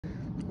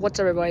What's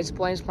up, everybody? It's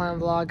Blaine's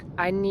Plant Vlog.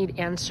 I need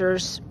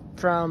answers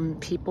from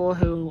people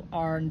who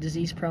are in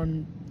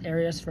disease-prone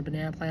areas for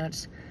banana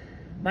plants.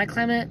 My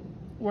climate,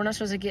 we're not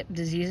supposed to get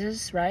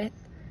diseases, right?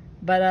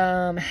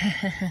 But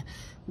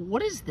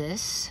what is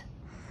this?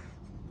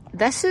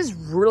 This is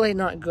really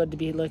not good to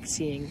be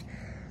seeing.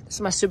 This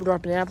is my super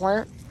dwarf banana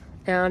plant,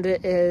 and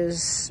it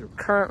is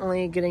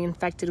currently getting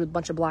infected with a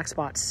bunch of black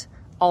spots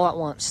all at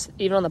once.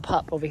 Even on the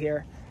pup over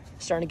here,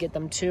 starting to get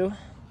them too.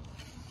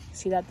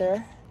 See that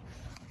there?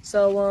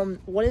 So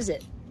what is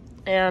it?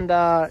 And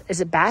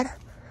is it bad?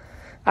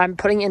 I'm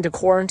putting it into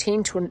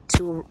quarantine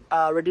to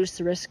reduce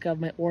the risk of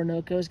my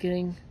Orinoco's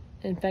getting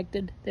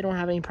infected. They don't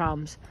have any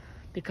problems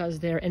because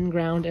they're in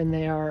ground and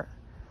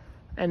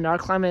our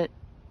climate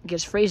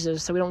gets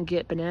freezes, so we don't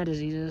get banana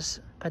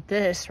diseases. But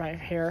this right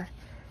here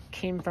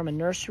came from a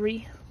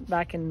nursery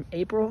back in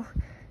April,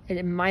 and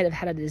it might have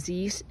had a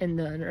disease in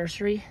the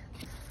nursery,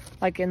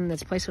 like in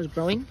this place it was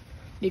growing,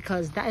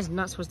 because that is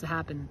not supposed to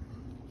happen.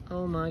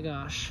 Oh my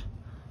gosh.